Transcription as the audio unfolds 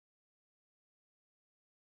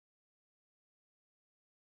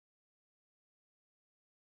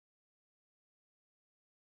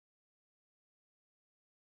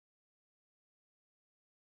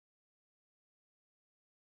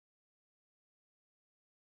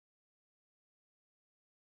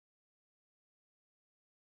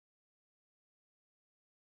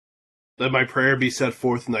Let my prayer be set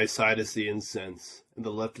forth in thy sight as the incense, and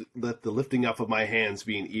let the lifting up of my hands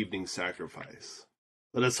be an evening sacrifice.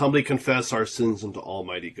 Let us humbly confess our sins unto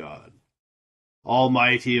Almighty God.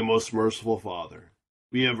 Almighty and most merciful Father,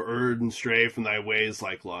 we have erred and strayed from thy ways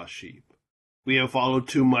like lost sheep. We have followed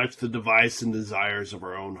too much the device and desires of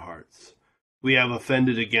our own hearts. We have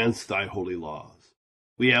offended against thy holy laws.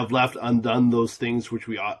 We have left undone those things which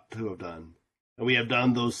we ought to have done, and we have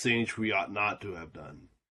done those things we ought not to have done.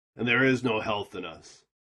 And there is no health in us.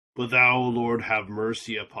 But thou, O Lord, have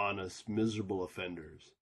mercy upon us, miserable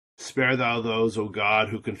offenders. Spare thou those, O God,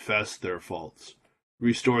 who confess their faults.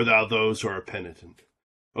 Restore thou those who are penitent,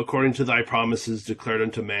 according to thy promises declared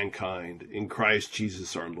unto mankind, in Christ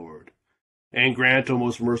Jesus our Lord. And grant, O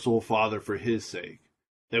most merciful Father, for his sake,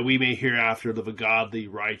 that we may hereafter live a godly,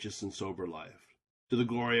 righteous, and sober life, to the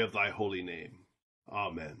glory of thy holy name.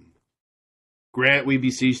 Amen. Grant, we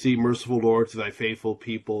beseech thee, merciful Lord, to thy faithful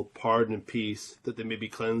people pardon and peace, that they may be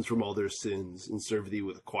cleansed from all their sins, and serve thee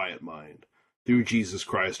with a quiet mind, through Jesus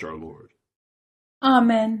Christ our Lord.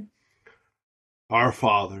 Amen. Our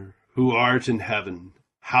Father, who art in heaven,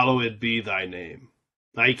 hallowed be thy name.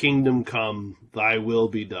 Thy kingdom come, thy will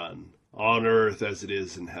be done, on earth as it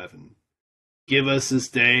is in heaven. Give us this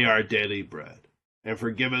day our daily bread, and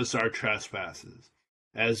forgive us our trespasses,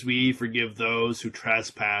 as we forgive those who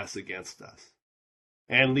trespass against us.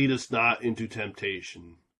 And lead us not into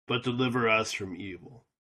temptation, but deliver us from evil.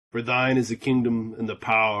 For thine is the kingdom, and the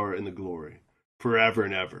power, and the glory, forever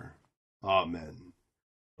and ever. Amen.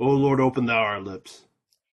 O Lord, open thou our lips,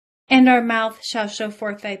 and our mouth shall show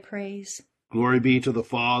forth thy praise. Glory be to the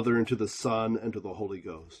Father, and to the Son, and to the Holy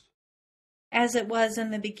Ghost. As it was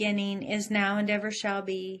in the beginning, is now, and ever shall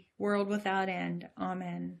be, world without end.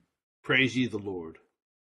 Amen. Praise ye the Lord.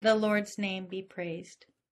 The Lord's name be praised.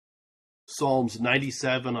 Psalms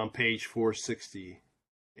 97 on page 460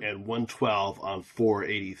 and 112 on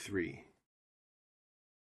 483.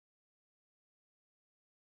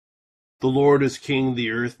 The Lord is King,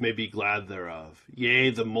 the earth may be glad thereof.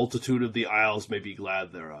 Yea, the multitude of the isles may be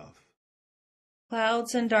glad thereof.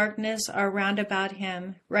 Clouds and darkness are round about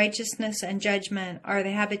him. Righteousness and judgment are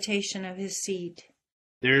the habitation of his seat.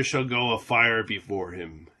 There shall go a fire before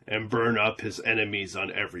him, and burn up his enemies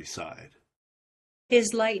on every side.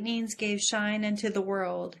 His lightnings gave shine unto the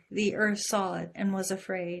world. The earth saw it and was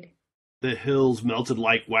afraid. The hills melted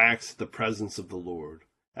like wax at the presence of the Lord,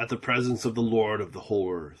 at the presence of the Lord of the whole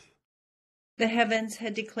earth. The heavens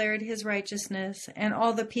had declared his righteousness, and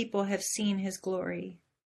all the people have seen his glory.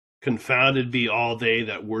 Confounded be all they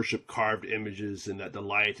that worship carved images and that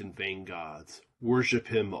delight in vain gods. Worship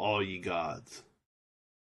him, all ye gods.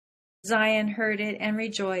 Zion heard it and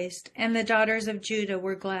rejoiced, and the daughters of Judah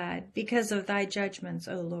were glad, because of thy judgments,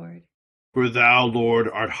 O Lord. For thou, Lord,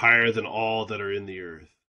 art higher than all that are in the earth.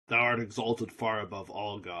 Thou art exalted far above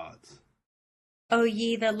all gods. O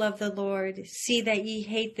ye that love the Lord, see that ye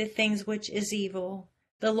hate the things which is evil.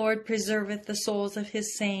 The Lord preserveth the souls of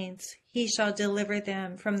his saints. He shall deliver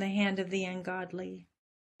them from the hand of the ungodly.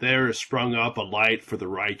 There is sprung up a light for the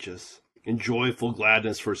righteous, and joyful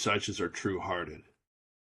gladness for such as are true-hearted.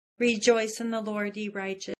 Rejoice in the Lord, ye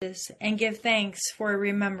righteous, and give thanks for a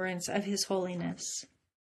remembrance of his holiness.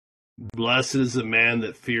 Blessed is the man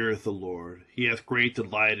that feareth the Lord. He hath great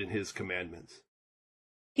delight in his commandments.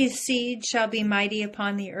 His seed shall be mighty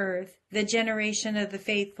upon the earth. The generation of the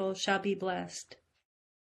faithful shall be blessed.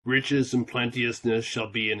 Riches and plenteousness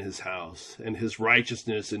shall be in his house, and his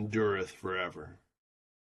righteousness endureth forever.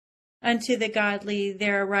 Unto the godly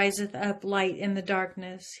there ariseth up light in the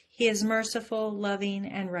darkness. He is merciful, loving,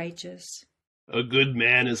 and righteous. A good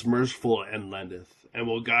man is merciful and lendeth, and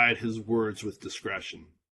will guide his words with discretion.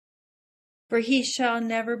 For he shall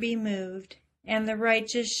never be moved, and the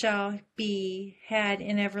righteous shall be had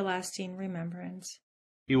in everlasting remembrance.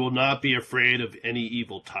 He will not be afraid of any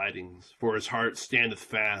evil tidings, for his heart standeth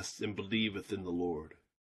fast and believeth in the Lord.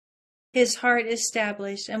 His heart is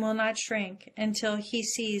established and will not shrink until he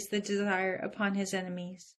sees the desire upon his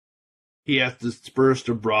enemies. He hath dispersed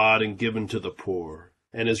abroad and given to the poor,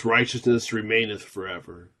 and his righteousness remaineth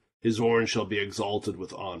forever. His horn shall be exalted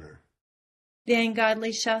with honor. The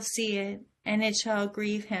ungodly shall see it, and it shall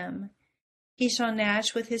grieve him. He shall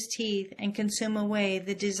gnash with his teeth and consume away.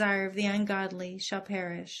 The desire of the ungodly shall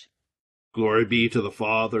perish. Glory be to the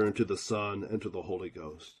Father, and to the Son, and to the Holy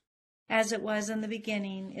Ghost. As it was in the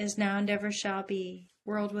beginning, is now, and ever shall be,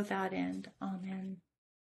 world without end. Amen.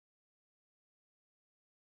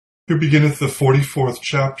 Here beginneth the 44th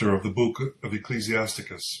chapter of the book of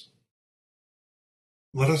Ecclesiasticus.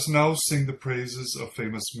 Let us now sing the praises of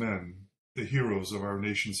famous men, the heroes of our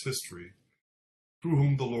nation's history, through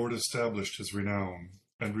whom the Lord established his renown,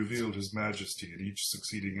 and revealed his majesty in each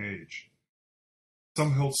succeeding age.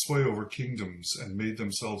 Some held sway over kingdoms and made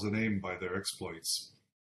themselves a name by their exploits.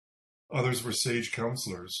 Others were sage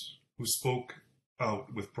counselors who spoke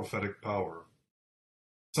out with prophetic power.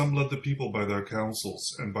 Some led the people by their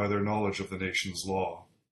counsels and by their knowledge of the nation's law.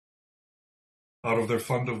 Out of their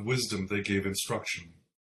fund of wisdom they gave instruction.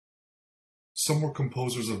 Some were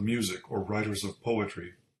composers of music or writers of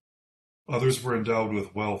poetry. Others were endowed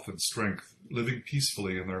with wealth and strength, living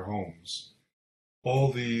peacefully in their homes.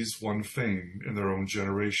 All these won fame in their own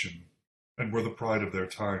generation, and were the pride of their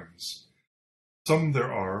times. Some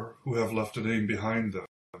there are who have left a name behind them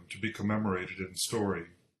to be commemorated in story.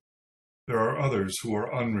 There are others who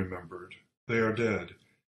are unremembered. They are dead,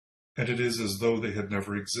 and it is as though they had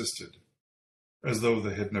never existed, as though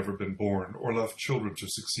they had never been born or left children to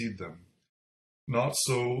succeed them. Not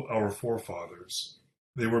so our forefathers.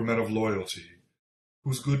 They were men of loyalty,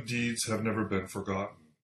 whose good deeds have never been forgotten.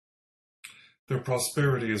 Their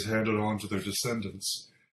prosperity is handed on to their descendants,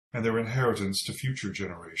 and their inheritance to future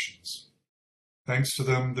generations. Thanks to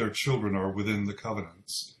them, their children are within the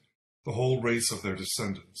covenants, the whole race of their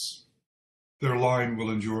descendants. Their line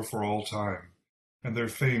will endure for all time, and their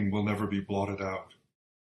fame will never be blotted out.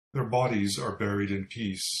 Their bodies are buried in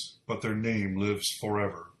peace, but their name lives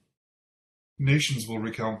forever. Nations will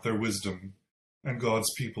recount their wisdom, and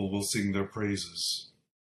God's people will sing their praises.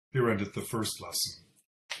 Here endeth the first lesson.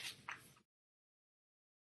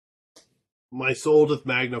 My soul doth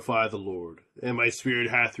magnify the Lord, and my spirit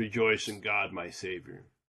hath rejoiced in God my Saviour.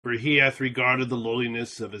 For he hath regarded the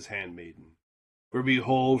lowliness of his handmaiden. For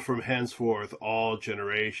behold, from henceforth all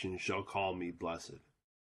generations shall call me blessed.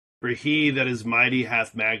 For he that is mighty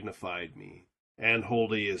hath magnified me, and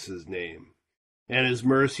holy is his name, and his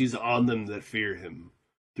mercies on them that fear him,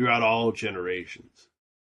 throughout all generations.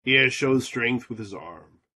 He has showed strength with his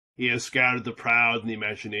arm. He has scattered the proud in the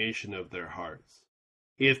imagination of their hearts.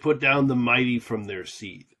 He hath put down the mighty from their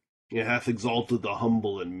seat. He hath exalted the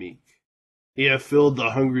humble and meek. He hath filled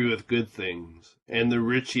the hungry with good things, and the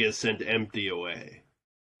rich he hath sent empty away.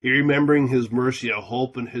 He remembering his mercy hath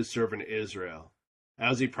holpen his servant Israel,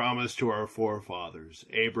 as he promised to our forefathers,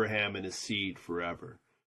 Abraham and his seed forever.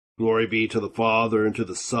 Glory be to the Father, and to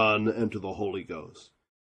the Son, and to the Holy Ghost,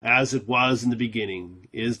 as it was in the beginning,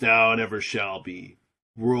 is now, and ever shall be,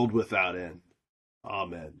 world without end.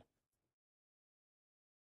 Amen.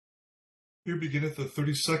 Here beginneth the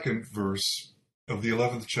 32nd verse of the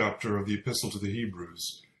 11th chapter of the Epistle to the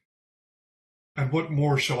Hebrews. And what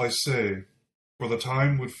more shall I say? For the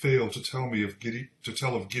time would fail to tell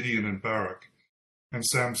of Gideon and Barak, and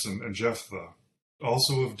Samson and Jephthah,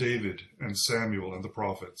 also of David and Samuel and the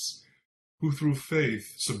prophets, who through faith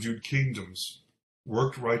subdued kingdoms,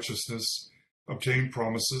 worked righteousness, obtained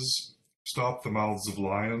promises, stopped the mouths of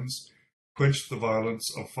lions, quenched the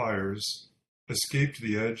violence of fires, escaped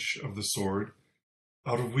the edge of the sword,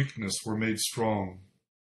 out of weakness were made strong,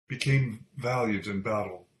 became valiant in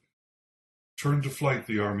battle, turned to flight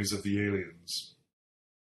the armies of the aliens.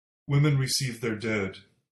 Women received their dead,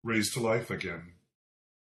 raised to life again.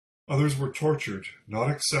 Others were tortured, not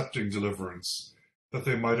accepting deliverance, that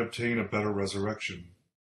they might obtain a better resurrection.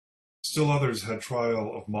 Still others had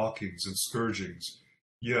trial of mockings and scourgings,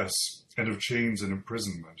 yes, and of chains and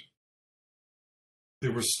imprisonment. They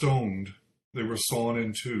were stoned, they were sawn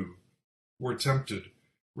in two, were tempted,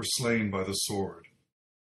 were slain by the sword.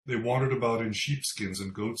 They wandered about in sheepskins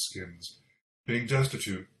and goatskins, being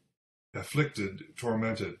destitute, afflicted,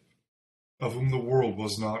 tormented, of whom the world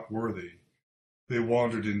was not worthy. They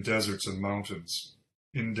wandered in deserts and mountains,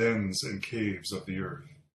 in dens and caves of the earth.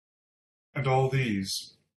 And all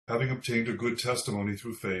these, having obtained a good testimony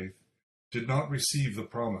through faith, did not receive the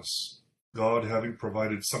promise, God having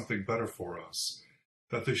provided something better for us,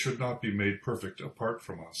 that they should not be made perfect apart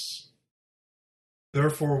from us.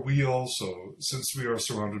 Therefore we also, since we are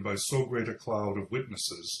surrounded by so great a cloud of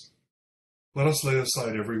witnesses, let us lay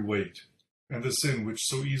aside every weight, and the sin which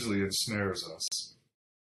so easily ensnares us,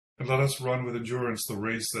 and let us run with endurance the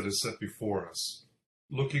race that is set before us,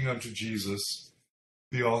 looking unto Jesus,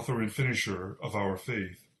 the author and finisher of our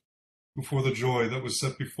faith, who for the joy that was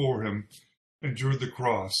set before him endured the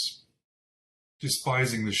cross,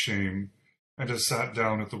 despising the shame, and has sat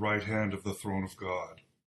down at the right hand of the throne of God.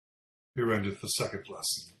 Here endeth the second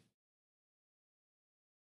lesson.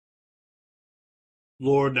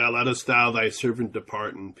 Lord, now lettest thou thy servant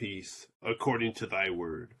depart in peace, according to thy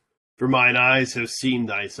word. For mine eyes have seen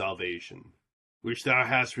thy salvation, which thou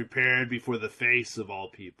hast prepared before the face of all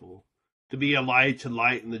people, to be a light to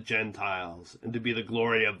lighten the Gentiles, and to be the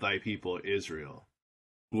glory of thy people Israel.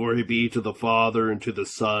 Glory be to the Father, and to the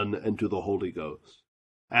Son, and to the Holy Ghost,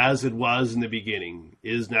 as it was in the beginning,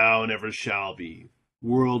 is now, and ever shall be,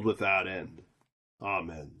 world without end.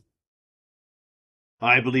 Amen.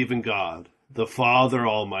 I believe in God, the Father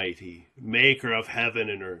Almighty, maker of heaven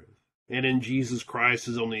and earth, and in Jesus Christ,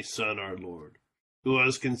 his only Son, our Lord, who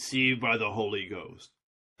was conceived by the Holy Ghost,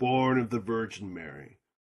 born of the Virgin Mary,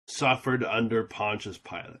 suffered under Pontius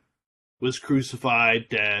Pilate, was crucified,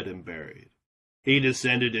 dead, and buried. He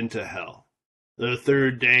descended into hell. The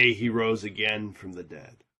third day he rose again from the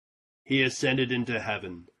dead. He ascended into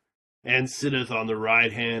heaven, and sitteth on the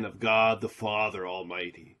right hand of God the Father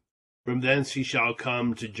Almighty. From thence he shall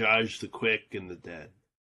come to judge the quick and the dead.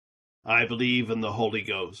 I believe in the Holy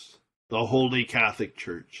Ghost, the Holy Catholic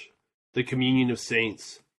Church, the communion of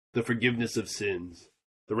saints, the forgiveness of sins,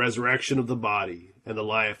 the resurrection of the body, and the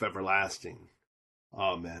life everlasting.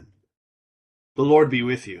 Amen. The Lord be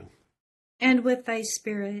with you. And with thy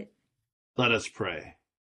spirit. Let us pray.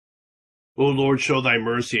 O Lord, show thy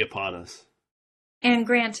mercy upon us. And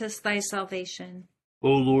grant us thy salvation. O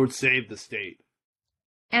Lord, save the state.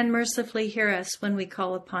 And mercifully hear us when we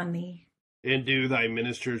call upon thee. Endue thy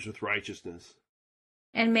ministers with righteousness.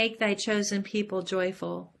 And make thy chosen people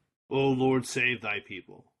joyful. O Lord, save thy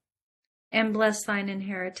people. And bless thine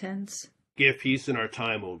inheritance. Give peace in our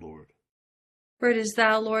time, O Lord. For it is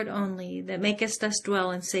thou, Lord, only, that makest us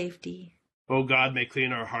dwell in safety. O God, may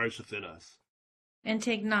clean our hearts within us. And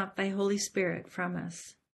take not thy Holy Spirit from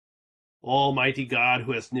us. Almighty God,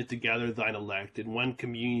 who hast knit together thine elect in one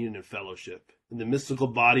communion and fellowship, in the mystical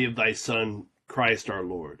body of thy Son, Christ our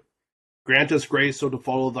Lord, grant us grace so to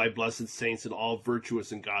follow thy blessed saints in all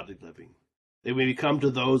virtuous and godly living, that we may come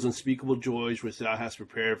to those unspeakable joys which thou hast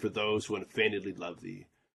prepared for those who unfeignedly love thee.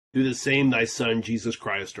 Through the same thy Son, Jesus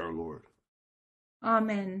Christ our Lord.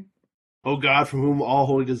 Amen. O God, from whom all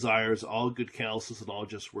holy desires, all good counsels, and all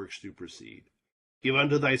just works do proceed, give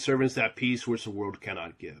unto thy servants that peace which the world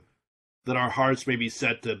cannot give, that our hearts may be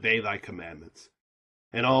set to obey thy commandments,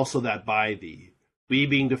 and also that by thee, we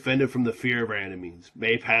being defended from the fear of our enemies,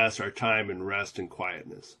 may pass our time in rest and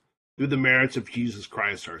quietness, through the merits of Jesus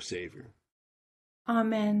Christ our Savior.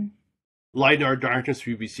 Amen. Lighten our darkness,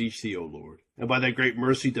 we beseech thee, O Lord, and by thy great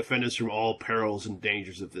mercy defend us from all perils and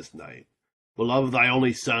dangers of this night. For love of thy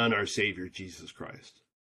only Son, our Savior, Jesus Christ.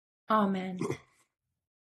 Amen.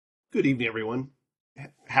 Good evening, everyone.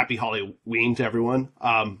 Happy Halloween to everyone.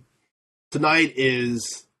 Tonight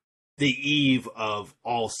is the eve of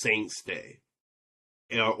All Saints' Day,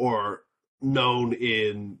 or known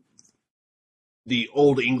in the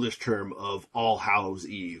Old English term of All Hallows'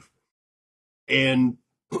 Eve. And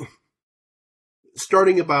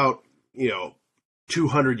starting about,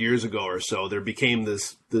 200 years ago or so, there became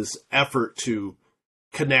this effort to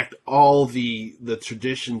connect all the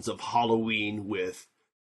traditions of Halloween with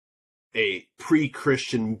a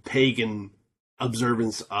pre-Christian pagan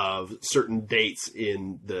observance of certain dates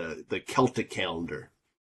in the Celtic calendar.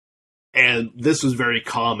 And this was very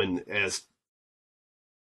common as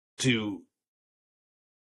to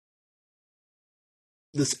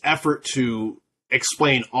this effort to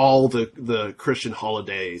explain all the Christian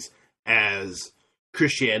holidays as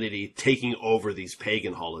Christianity taking over these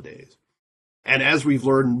pagan holidays. And as we've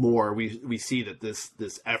learned more, we see that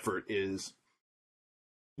this effort is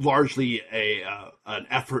largely an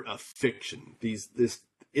effort of fiction. This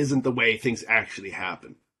isn't the way things actually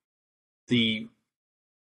happen. The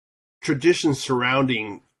traditions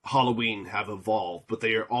surrounding Halloween have evolved, but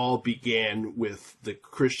they all began with the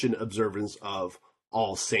Christian observance of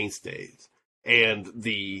All Saints' Days and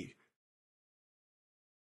the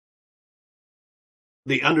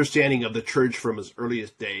understanding of the church from its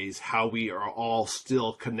earliest days, how we are all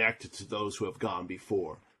still connected to those who have gone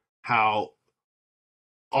before, how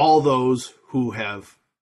all those who have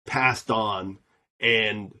passed on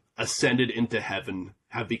and ascended into heaven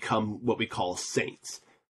have become what we call saints,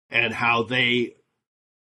 and how they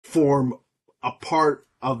form a part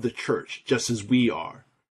of the church just as we are,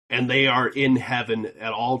 and they are in heaven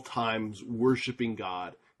at all times worshiping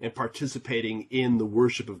God and participating in the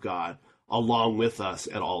worship of God along with us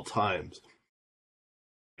at all times.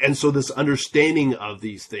 And so this understanding of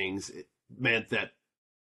these things meant that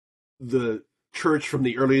the church from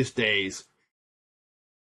the earliest days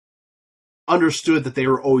understood that they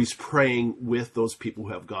were always praying with those people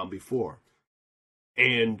who have gone before.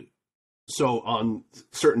 And so on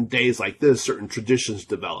certain days like this, certain traditions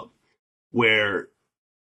develop where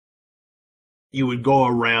you would go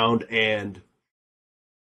around, and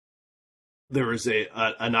there was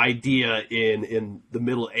an idea in the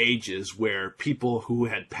Middle Ages where people who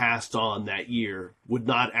had passed on that year would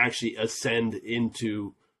not actually ascend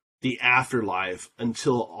into the afterlife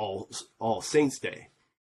until All Saints' Day.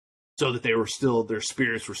 so that their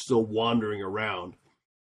spirits were still wandering around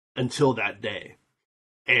until that day.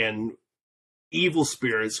 And evil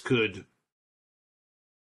spirits could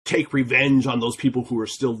take revenge on those people who were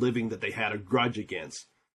still living that they had a grudge against.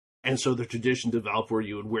 And so the tradition developed where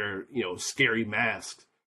you would wear, scary masks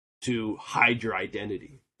to hide your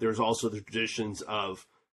identity. There's also the traditions of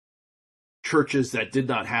churches that did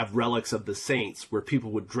not have relics of the saints, where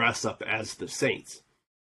people would dress up as the saints,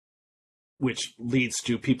 which leads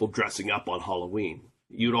to people dressing up on Halloween.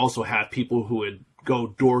 You'd also have people who would go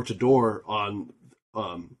door to door on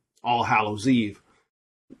All Hallows Eve,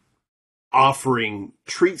 offering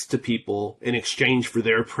treats to people in exchange for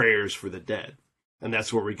their prayers for the dead. And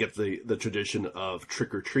that's where we get the tradition of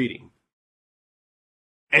trick-or-treating.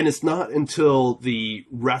 And it's not until the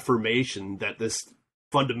Reformation that this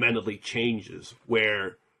fundamentally changes,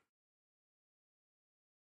 where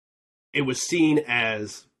it was seen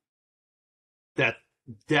as that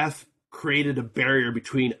death created a barrier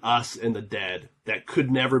between us and the dead that could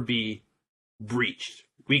never be breached.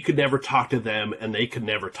 We could never talk to them, and they could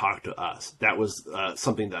never talk to us. That was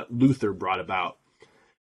something that Luther brought about.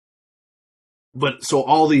 But so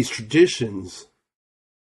all these traditions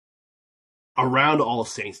around All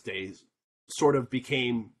Saints' Day sort of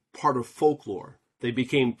became part of folklore.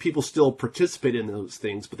 People still participated in those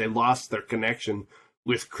things, but they lost their connection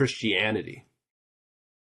with Christianity.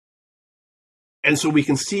 And so we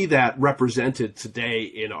can see that represented today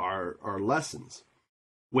in our lessons,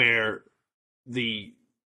 where the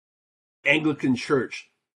Anglican Church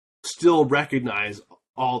still recognize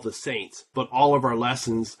all the saints, but all of our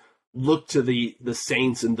lessons look to the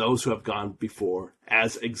saints and those who have gone before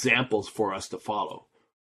as examples for us to follow.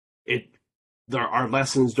 Our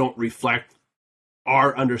lessons don't reflect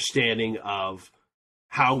our understanding of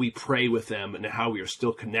how we pray with them and how we are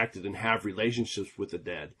still connected and have relationships with the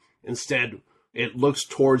dead. Instead, it looks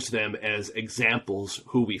towards them as examples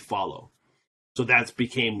who we follow. So that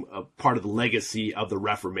became a part of the legacy of the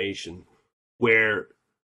Reformation, where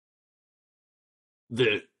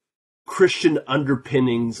the Christian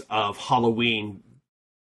underpinnings of Halloween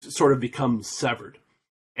sort of become severed.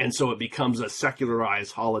 And so it becomes a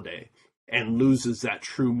secularized holiday and loses that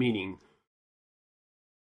true meaning.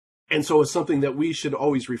 And so it's something that we should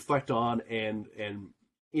always reflect on and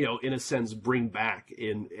in a sense, bring back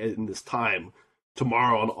in this time,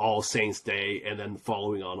 tomorrow on All Saints' Day, and then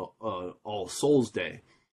following on All Souls' Day.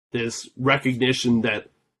 This recognition that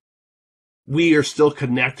we are still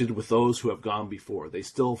connected with those who have gone before. They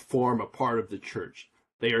still form a part of the church.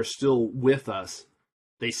 They are still with us.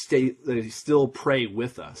 They still pray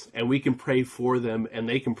with us, and we can pray for them, and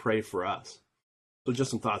they can pray for us. So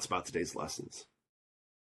just some thoughts about today's lessons.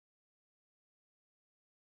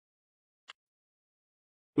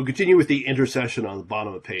 We'll continue with the intercession on the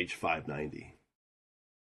bottom of page 590.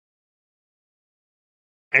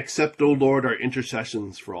 Accept, O Lord, our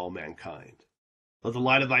intercessions for all mankind. Let the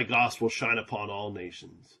light of thy gospel shine upon all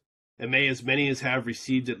nations, and may as many as have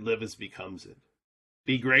received it live as becomes it.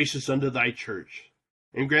 Be gracious unto thy church,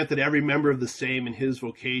 and grant that every member of the same in his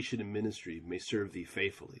vocation and ministry may serve thee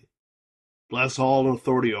faithfully. Bless all in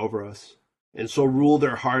authority over us, and so rule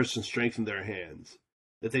their hearts and strengthen their hands,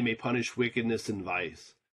 that they may punish wickedness and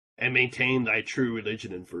vice, and maintain thy true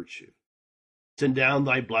religion and virtue. Send down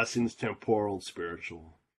thy blessings, temporal and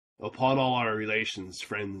spiritual, upon all our relations,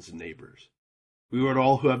 friends, and neighbors. Reward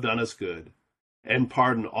all who have done us good, and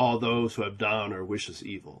pardon all those who have done or wish us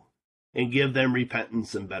evil, and give them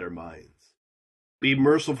repentance and better minds. Be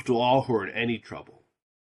merciful to all who are in any trouble,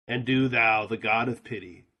 and do thou, the God of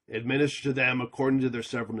pity, administer to them according to their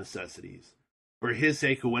several necessities, for his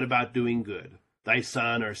sake who went about doing good, thy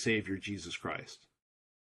Son, our Savior, Jesus Christ.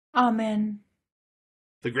 Amen.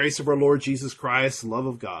 The grace of our Lord Jesus Christ, the love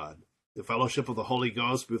of God, the fellowship of the Holy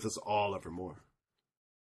Ghost be with us all evermore.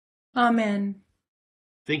 Amen.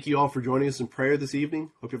 Thank you all for joining us in prayer this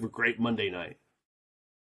evening. Hope you have a great Monday night.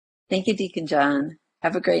 Thank you, Deacon John.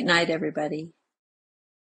 Have a great night, everybody.